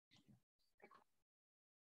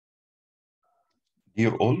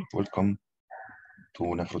Dear all, welcome to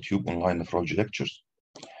NephroTube online nephrology lectures.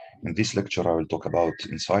 In this lecture, I will talk about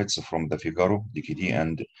insights from the FIGARO-DKD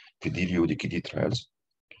and FIDELIO-DKD trials.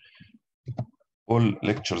 All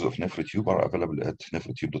lectures of NephroTube are available at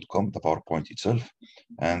nephrotube.com, the PowerPoint itself,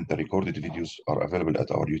 and the recorded videos are available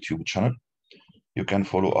at our YouTube channel. You can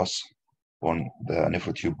follow us on the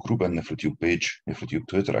NephroTube group and NephroTube page, NephroTube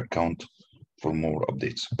Twitter account for more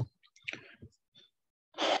updates.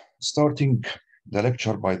 Starting the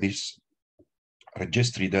lecture by this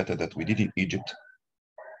registry data that we did in Egypt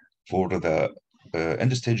for the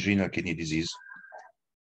end-stage renal kidney disease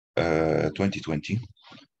 2020.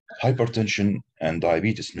 Hypertension and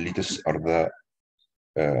diabetes mellitus are the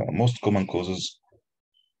most common causes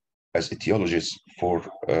as etiologies for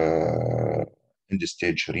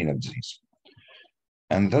end-stage renal disease.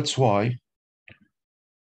 And that's why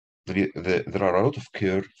there are a lot of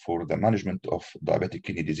care for the management of diabetic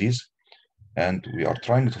kidney disease, and we are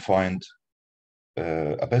trying to find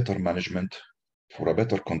a better management for a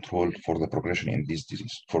better control for the progression in this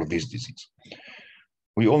disease.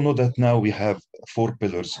 We all know that now we have 4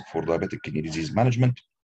 pillars for diabetic kidney disease management.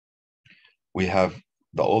 We have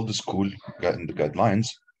the old school guidelines,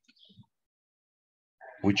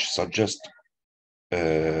 which suggest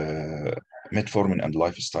metformin and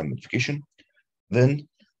lifestyle modification. Then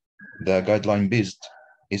the guideline-based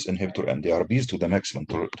ACE inhibitor and ARBs to the maximum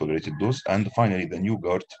tolerated dose. And finally, the new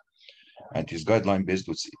GARD, and is guideline-based,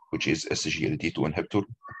 which is SGLT2 inhibitor.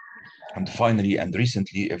 And finally, and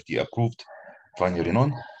recently, FDA approved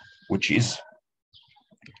FIGARO, which is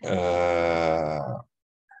a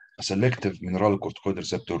selective mineralocorticoid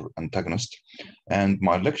receptor antagonist. And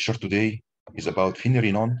my lecture today is about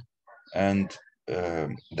FIGARO and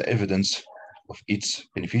the evidence of its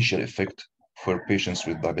beneficial effect for patients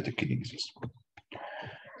with diabetic kidney disease.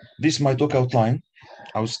 This is my talk outline.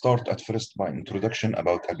 I will start at first by introduction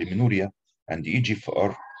about albuminuria and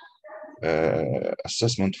EGFR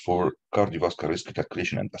assessment for cardiovascular risk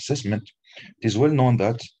calculation and assessment. It is well known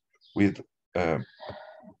that with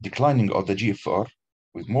declining of the GFR,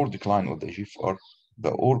 with more decline of the GFR,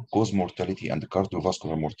 the all-cause mortality and the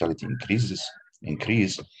cardiovascular mortality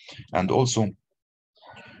increase, and also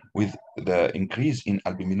with the increase in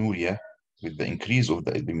albuminuria, with the increase of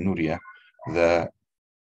the albuminuria, the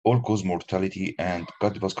all-cause mortality and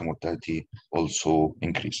cardiovascular mortality also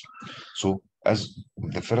increase. So as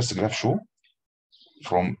the first graph show,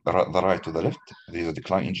 from the right to the left, there is a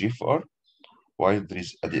decline in GFR, while there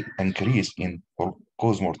is an increase in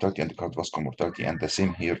all-cause mortality and cardiovascular mortality, and the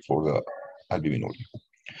same here for the albuminuria.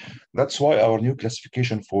 That's why our new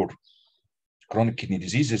classification for chronic kidney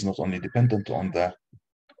disease is not only dependent on the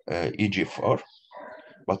EGFR,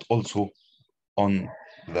 but also on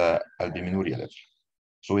the albuminuria level.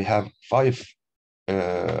 So we have 5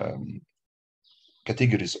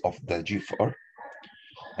 categories of the GFR,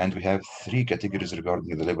 and we have 3 categories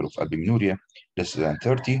regarding the level of albuminuria: less than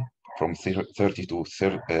 30, from 30 to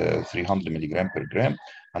 300 milligram per gram,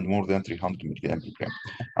 and more than 300 milligram per gram.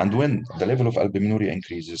 And when the level of albuminuria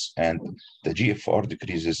increases and the GFR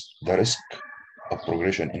decreases, the risk of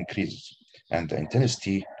progression increases, and the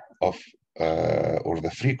intensity of or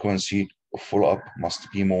the frequency of follow-up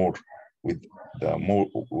must be more in the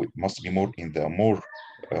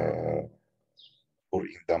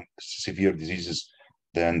severe diseases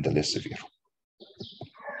than the less severe.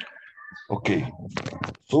 Okay,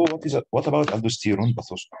 so what about aldosterone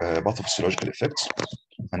pathophysiological effects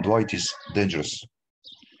and why it is dangerous?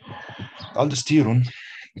 Aldosterone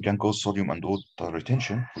can cause sodium and water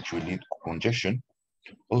retention, which will lead to congestion.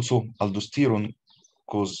 Also, aldosterone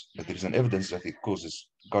there is an evidence that it causes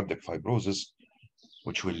cardiac fibrosis,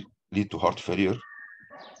 which will lead to heart failure,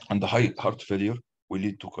 and the high heart failure will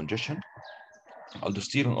lead to congestion.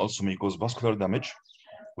 Aldosterone also may cause vascular damage,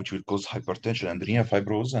 which will cause hypertension and renal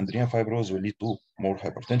fibrosis, and renal fibrosis will lead to more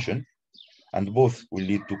hypertension, and both will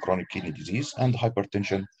lead to chronic kidney disease, and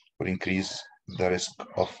hypertension will increase the risk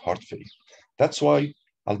of heart failure. That's why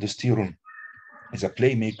aldosterone is a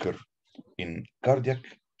playmaker in cardiac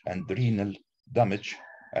and renal damage,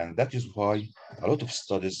 and that is why a lot of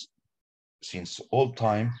studies since all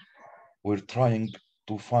time we're trying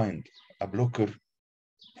to find a blocker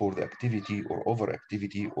for the activity or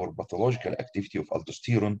overactivity or pathological activity of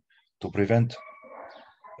aldosterone to prevent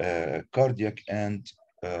cardiac and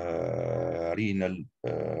renal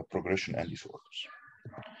progression and disorders.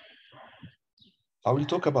 I will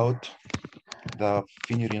talk about the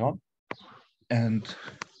FIGARO, and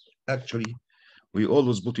actually we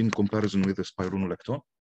always put in comparison with the spironolactone.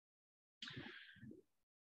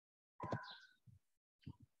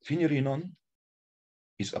 FIGARO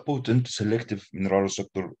is a potent selective mineral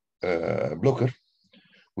receptor blocker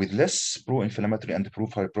with less pro-inflammatory and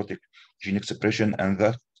pro-fibrotic gene expression, and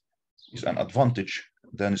that is an advantage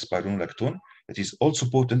than spironolactone. It is also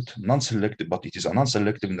potent, non-selective, but it is a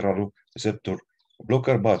non-selective neuroreceptor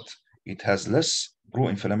blocker, but it has less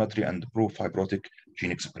pro-inflammatory and pro-fibrotic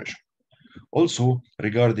gene expression. Also,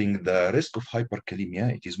 regarding the risk of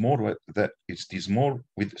hyperkalemia, it is more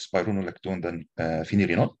with spironolactone than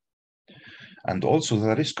finerenone. And also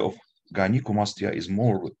the risk of gynecomastia is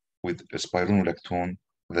more with spironolactone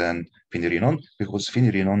than finerenone, because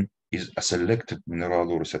finerenone is a selective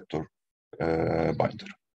neuroreceptor binder.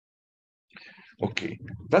 Okay,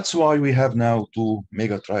 that's why we have now two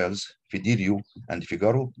mega trials, FIDELIO and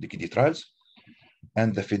FIGARO-DKD trials.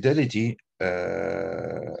 And the fidelity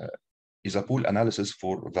is a pool analysis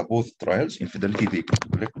for the both trials. In fidelity, they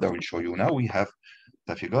collect, I will show you now. We have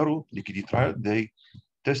the FIGARO-DKD trial. They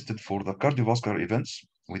tested for the cardiovascular events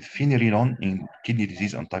with finerenone in kidney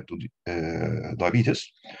disease and type 2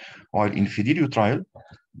 diabetes, while in FIDELIO trial,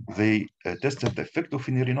 they tested the effect of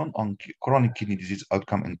finerenone on chronic kidney disease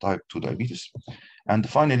outcome in type 2 diabetes. And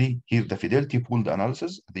finally, here the fidelity pooled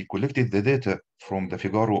analysis, they collected the data from the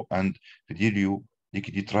FIGARO and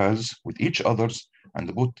FIDELIO-DKD trials with each others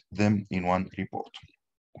and put them in one report.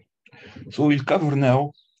 So we'll cover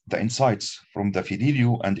now the insights from the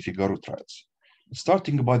FIDELIO and the FIGARO trials.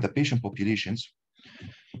 Starting by the patient populations,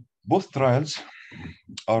 both trials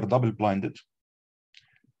are double-blinded,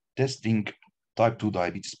 testing type 2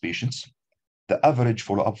 diabetes patients. The average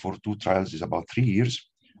follow-up for two trials is about 3 years.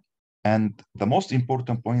 And the most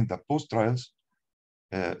important point, that both trials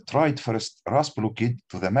tried first RAS blockade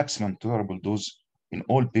to the maximum tolerable dose in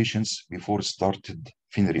all patients before started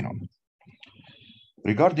finerenone.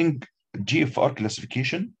 Regarding GFR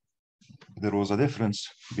classification, there was a difference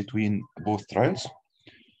between both trials.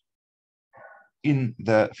 In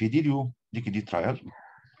the FIDELIO-DKD trial,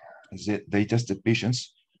 they tested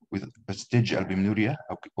patients with a stage albinuria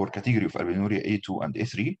or category of albinuria A2 and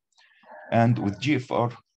A3, and with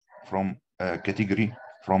GFR from category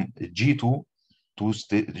from G2 to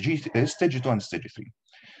stage 2 and stage 3.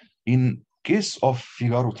 In case of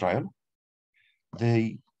FIGARO trial,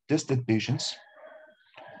 they tested patients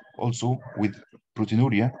also with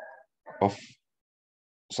proteinuria of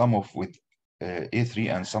some of with A3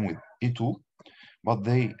 and some with A2, but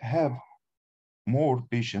they have more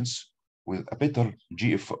patients with a better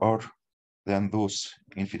GFR than those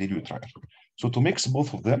in FIDELIO trial. So to mix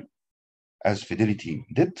both of them, as Fidelity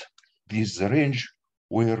did, this is the range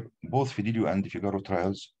where both FIDELIO and the FIGARO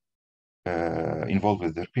trials involved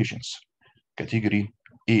with their patients. Category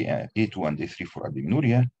A2 and A3 for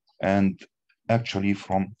albuminuria, and actually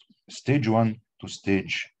from stage 1 to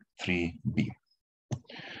stage 3B.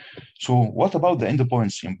 So what about the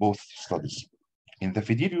endpoints in both studies? In the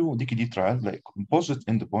FIDELIO-DKD trial, the composite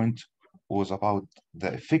endpoint was about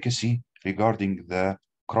the efficacy regarding the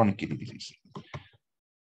chronic kidney disease.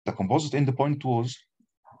 The composite endpoint was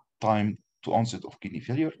time to onset of kidney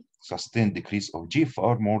failure, sustained decrease of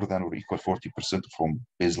GFR more than or equal 40% from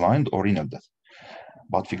baseline, or renal death.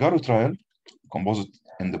 But FIGARO trial, composite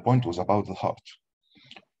endpoint was about the heart.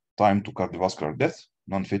 Time to cardiovascular death,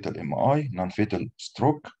 non-fatal MI, non-fatal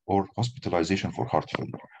stroke, or hospitalization for heart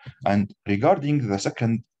failure. And regarding the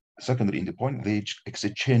secondary endpoint, they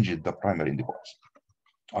exchanged the primary endpoints.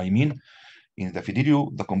 I mean, in the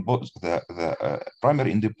FIDELIO, the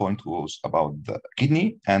primary endpoint was about the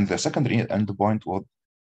kidney, and the secondary endpoint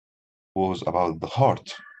was about the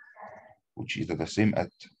heart, which is the same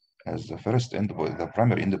as the first endpoint, the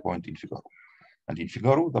primary endpoint in FIGARO. And in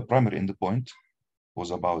FIGARO, the primary endpoint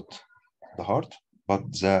was about the heart, but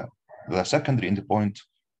the secondary endpoint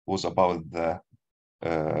was about the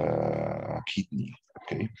kidney.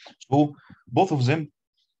 Okay, so both of them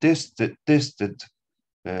tested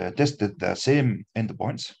the same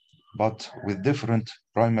endpoints, but with different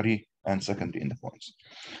primary and secondary endpoints.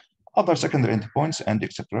 Other secondary endpoints and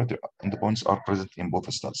exploratory endpoints are present in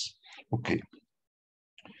both studies. Okay,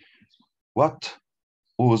 what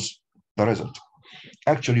was the result?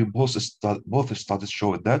 Actually, both studies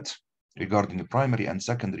showed that regarding the primary and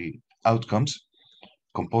secondary outcomes,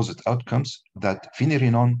 composite outcomes, that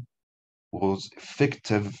finerenone was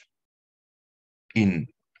effective in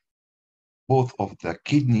both of the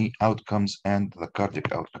kidney outcomes and the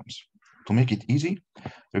cardiac outcomes. To make it easy,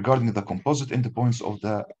 regarding the composite endpoints of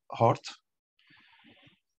the heart,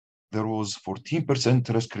 there was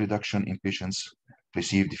 14% risk reduction in patients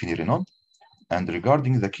received finerenone, and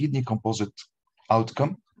regarding the kidney composite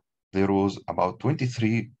outcome, there was about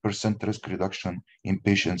 23% risk reduction in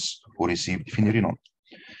patients who received finerenone.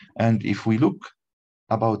 And if we look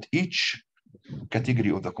about each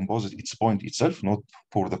category of the composite its point itself, not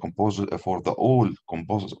for the composite for the all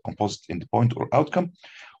composite endpoint or outcome,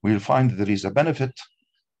 we'll find there is a benefit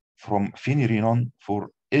from finerenone for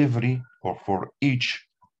every or for each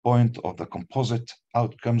point of the composite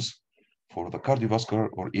outcomes for the cardiovascular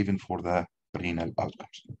or even for the renal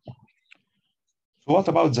outcomes. So what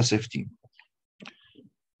about the safety?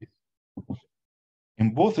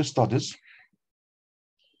 In both studies,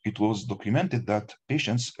 it was documented that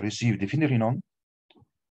patients received finerenone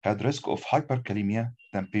had risk of hyperkalemia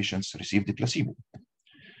than patients received the placebo.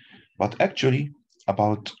 But actually,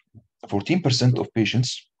 about 14% of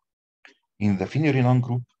patients in the finerenone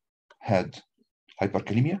group had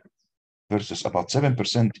hyperkalemia versus about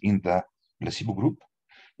 7% in the placebo group.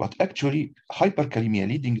 But actually, hyperkalemia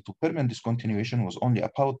leading to permanent discontinuation was only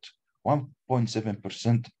about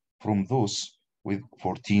 1.7% from those with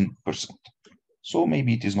 14%. So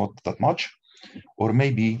maybe it is not that much, or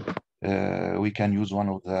maybe we can use one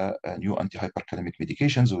of the new antihyperkalemic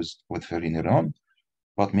medications with finerenone,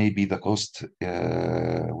 but maybe the cost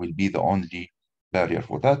will be the only barrier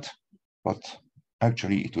for that. But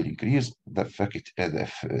actually, it will increase the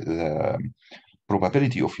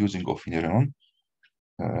probability of using of finerenone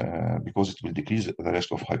because it will decrease the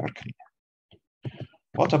risk of hyperkalemia.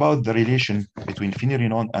 What about the relation between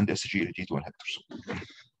finerenone and SGLT2 inhibitors?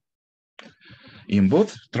 In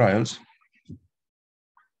both trials,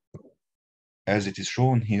 as it is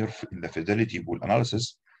shown here in the fidelity pool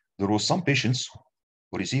analysis, there were some patients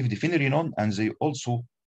who received the finerenone and they also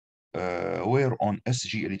were on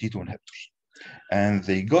SGLT2 inhibitors. And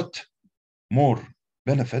they got more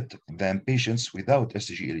benefit than patients without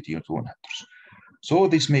SGLT2 inhibitors. So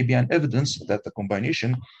this may be an evidence that the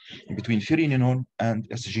combination between finerenone and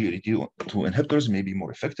SGLT2 inhibitors may be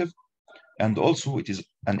more effective. And also it is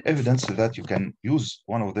an evidence that you can use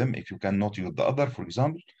one of them if you cannot use the other. For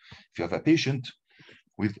example, if you have a patient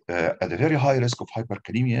with at a very high risk of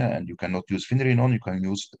hyperkalemia and you cannot use finerenone, you can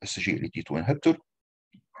use SGLT2 inhibitor.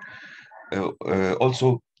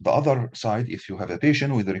 Also, the other side, if you have a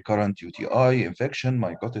patient with a recurrent UTI infection,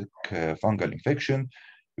 mycotic fungal infection,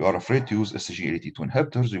 you are afraid to use SGLT2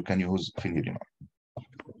 inhibitors, you can use finerenone.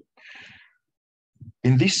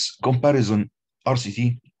 In this comparison,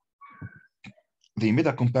 RCT, they made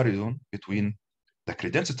a comparison between the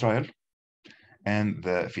CREDENCE trial and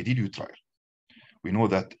the FIDELIO trial. We know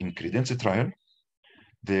that in CREDENCE trial,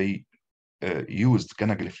 they used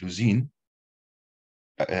canagliflozin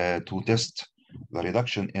to test the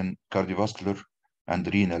reduction in cardiovascular and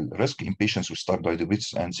renal risk in patients with start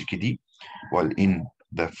diabetes and CKD, while in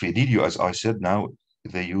the FIDELIO, as I said now,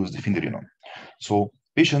 they used finerenone. So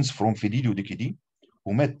patients from FIDELIO-DKD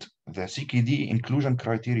who met the CKD inclusion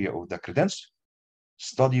criteria of the CREDENCE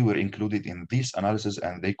study were included in this analysis,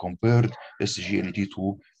 and they compared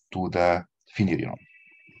SGLT2 to the finerenone.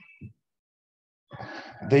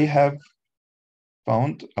 They have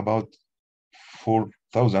found about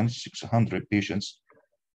 4,600 patients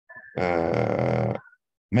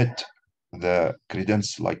met the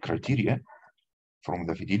CREDENCE-like criteria from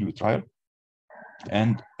the FIDELIO trial.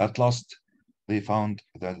 And at last, they found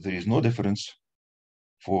that there is no difference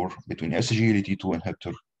between SGLT2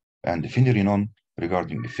 inhibitor and finerenone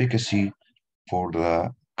regarding efficacy for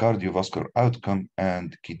the cardiovascular outcome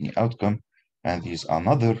and kidney outcome. And this is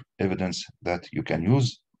another evidence that you can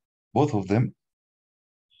use both of them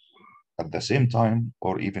at the same time,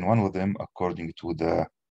 or even one of them according to the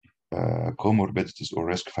comorbidities or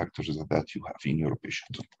risk factors that you have in your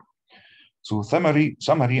patient. So summary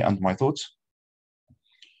and my thoughts.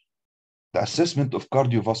 The assessment of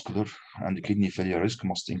cardiovascular and kidney failure risk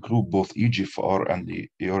must include both EGFR and the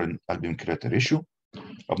urine albumin creatinine ratio.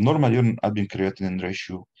 Abnormal urine albumin creatinine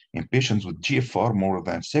ratio in patients with GFR more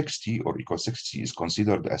than 60 or equal 60 is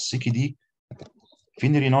considered as CKD.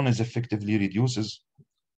 Finerenone effectively reduces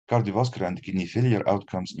cardiovascular and kidney failure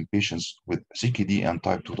outcomes in patients with CKD and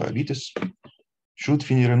type 2 diabetes. Should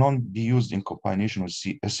finerenone be used in combination with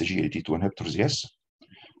SGLT2 inhibitors? Yes.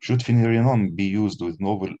 Should finerenone be used with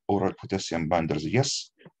novel oral potassium binders?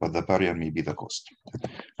 Yes, but the barrier may be the cost.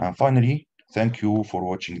 And finally, thank you for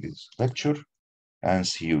watching this lecture and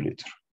see you later.